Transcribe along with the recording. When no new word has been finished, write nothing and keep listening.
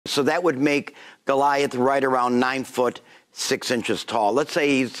inches. So that would make Goliath right around 9 foot 6 inches tall. Let's say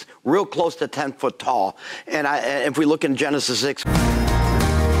he's real close to 10 foot tall. And if we look in Genesis 6.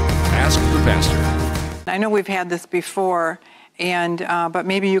 Ask the pastor. I know we've had this before, and but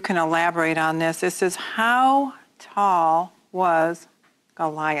maybe you can elaborate on this. It says, how tall was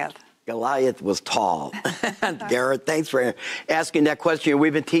Goliath? Goliath was tall. Garrett, thanks for asking that question.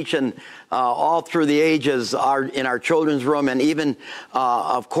 We've been teaching all through the ages in our children's room, and even,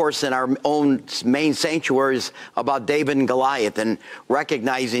 of course, in our own main sanctuaries about David and Goliath, and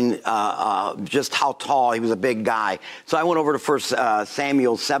recognizing just how tall he was, a big guy. So I went over to 1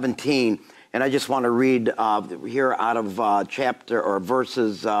 Samuel 17, and I just want to read here out of chapter or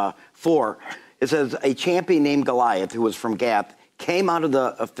verses 4. It says, a champion named Goliath, who was from Gath, came out of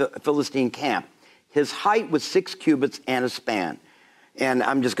the Philistine camp. His height was 6 cubits and a span. And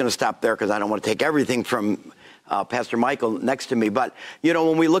I'm just going to stop there because I don't want to take everything from Pastor Michael next to me. But, you know,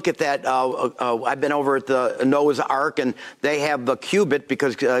 when we look at that, I've been over at the Noah's Ark, and they have the cubit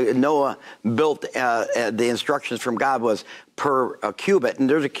because Noah built the instructions from God was per cubit. And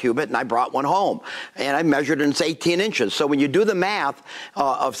there's a cubit, and I brought one home. And I measured it, and it's 18 inches. So when you do the math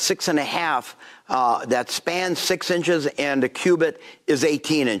of 6.5, that spans 6 inches, and a cubit is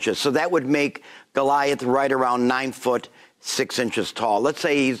 18 inches. So that would make Goliath right around 9 foot 6 inches tall. Let's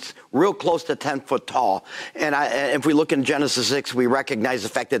say he's real close to 10 foot tall. And if we look in Genesis 6, we recognize the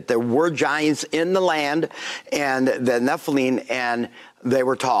fact that there were giants in the land, and the Nephilim, and they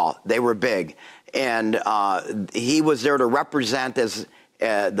were tall. They were big. And he was there to represent as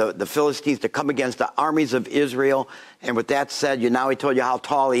the Philistines, to come against the armies of Israel. And with that said, now he told you how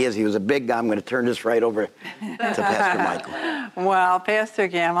tall he is. He was a big guy. I'm going to turn this right over to Pastor Michael. Well, Pastor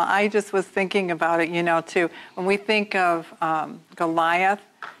Gamble, I just was thinking about it, you know, too. When we think of Goliath,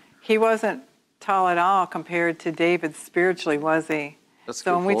 he wasn't tall at all compared to David spiritually, was he? That's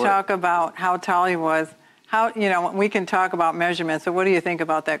so when we talk about how tall he was, we can talk about measurements. So what do you think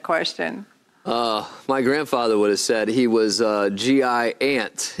about that question? My grandfather would have said he was G.I.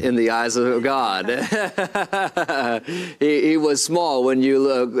 Ant in the eyes of God. he was small when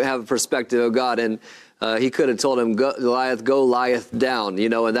you have a perspective of God, and he could have told him, Goliath, go lieth down, you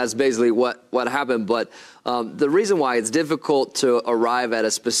know, and that's basically what happened. But the reason why it's difficult to arrive at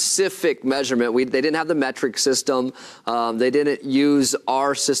a specific measurement, they didn't have the metric system. They didn't use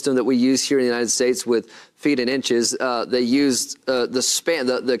our system that we use here in the United States with feet and inches. They used the span.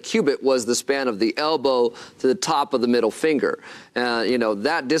 The cubit was the span of the elbow to the top of the middle finger. You know,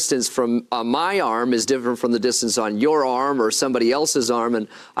 that distance from my arm is different from the distance on your arm or somebody else's arm. And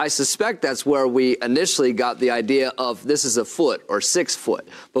I suspect that's where we initially got the idea of this is a foot or 6 foot.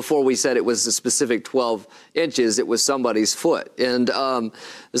 Before we said it was a specific 12 inches, it was somebody's foot. And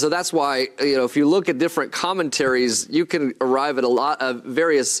so that's why, you know, if you look at different commentaries, you can arrive at a lot of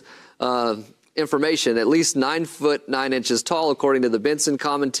various information, at least 9 foot 9 inches tall, according to the Benson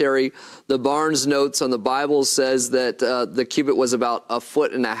commentary. The Barnes notes on the Bible says that the cubit was about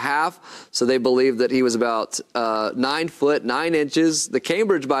 1.5 feet, so they believe that he was about 9 foot 9 inches. The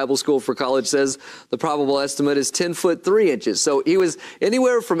Cambridge Bible School for College says the probable estimate is 10 foot 3 inches. So he was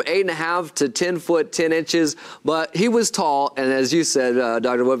anywhere from 8.5 to 10 foot 10 inches, but he was tall. And as you said,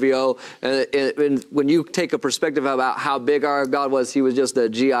 Dr. Webio, and when you take a perspective about how big our God was, he was just a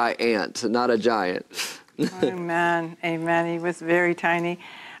G.I. ant, not a giant. Amen. Amen. He was very tiny.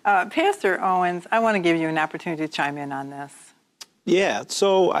 Pastor Owens, I want to give you an opportunity to chime in on this. Yeah,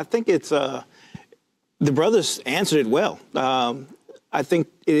 so I think it's the brothers answered it well. I think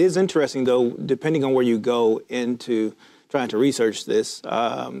it is interesting, though, depending on where you go into trying to research this,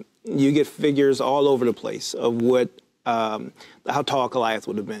 you get figures all over the place of how tall Goliath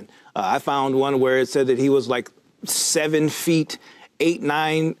would have been. I found one where it said that he was like 7 feet 8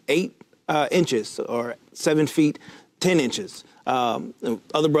 inches, or 7 feet 10 inches.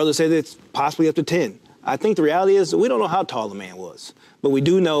 Other brothers say that it's possibly up to 10. I think the reality is we don't know how tall the man was, but we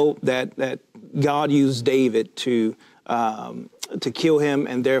do know that God used David to kill him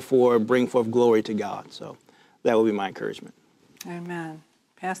and therefore bring forth glory to God. So that would be my encouragement. Amen.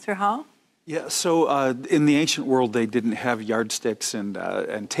 Pastor Hall? Yeah, so in the ancient world, they didn't have yardsticks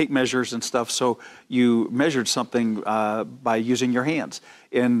and tape measures and stuff, so you measured something by using your hands.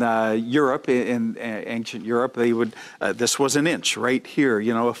 In Europe, in ancient Europe, they would, this was an inch right here,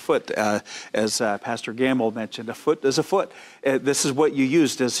 you know, a foot. As Pastor Gamble mentioned, a foot is a foot. This is what you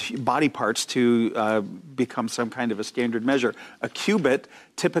used as body parts to become some kind of a standard measure. A cubit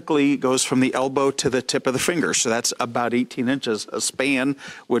typically goes from the elbow to the tip of the finger, so that's about 18 inches. A span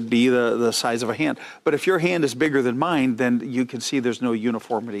would be the size of a hand. But if your hand is bigger than mine, then you can see there's no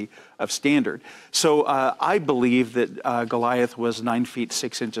uniformity of standard. So I believe that Goliath was 9 feet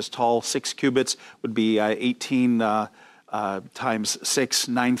 6 inches tall. 6 cubits would be 18 times 6,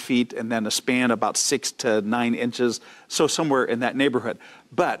 9 feet, and then a span about 6 to 9 inches, so somewhere in that neighborhood.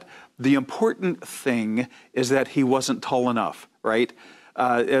 But the important thing is that he wasn't tall enough, right?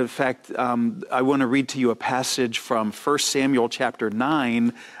 In fact, I want to read to you a passage from 1 Samuel chapter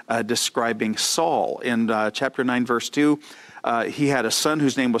 9 describing Saul. In chapter 9, verse 2, he had a son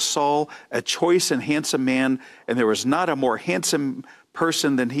whose name was Saul, a choice and handsome man, and there was not a more handsome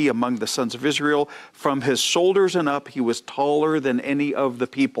person than he among the sons of Israel. From his shoulders and up, he was taller than any of the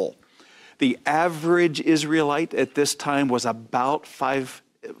people. The average Israelite at this time was about 5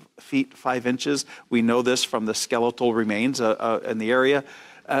 feet 5 inches. We know this from the skeletal remains in the area.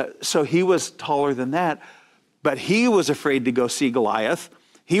 So he was taller than that, but he was afraid to go see Goliath.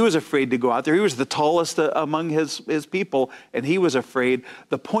 He was afraid to go out there. He was the tallest among his people, and he was afraid.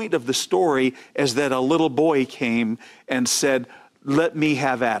 The point of the story is that a little boy came and said, "Let me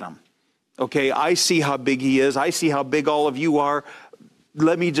have at him. Okay, I see how big he is. I see how big all of you are.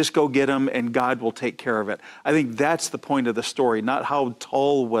 Let me just go get him, and God will take care of it." I think that's the point of the story, not how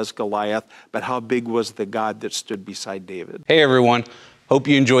tall was Goliath, but how big was the God that stood beside David. Hey everyone, hope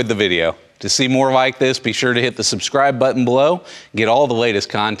you enjoyed the video. To see more like this, be sure to hit the subscribe button below. Get all the latest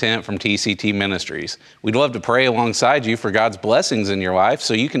content from TCT Ministries. We'd love to pray alongside you for God's blessings in your life,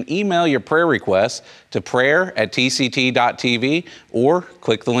 so you can email your prayer requests to prayer@tct.tv or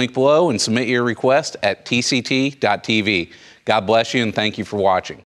click the link below and submit your request at tct.tv. God bless you and thank you for watching.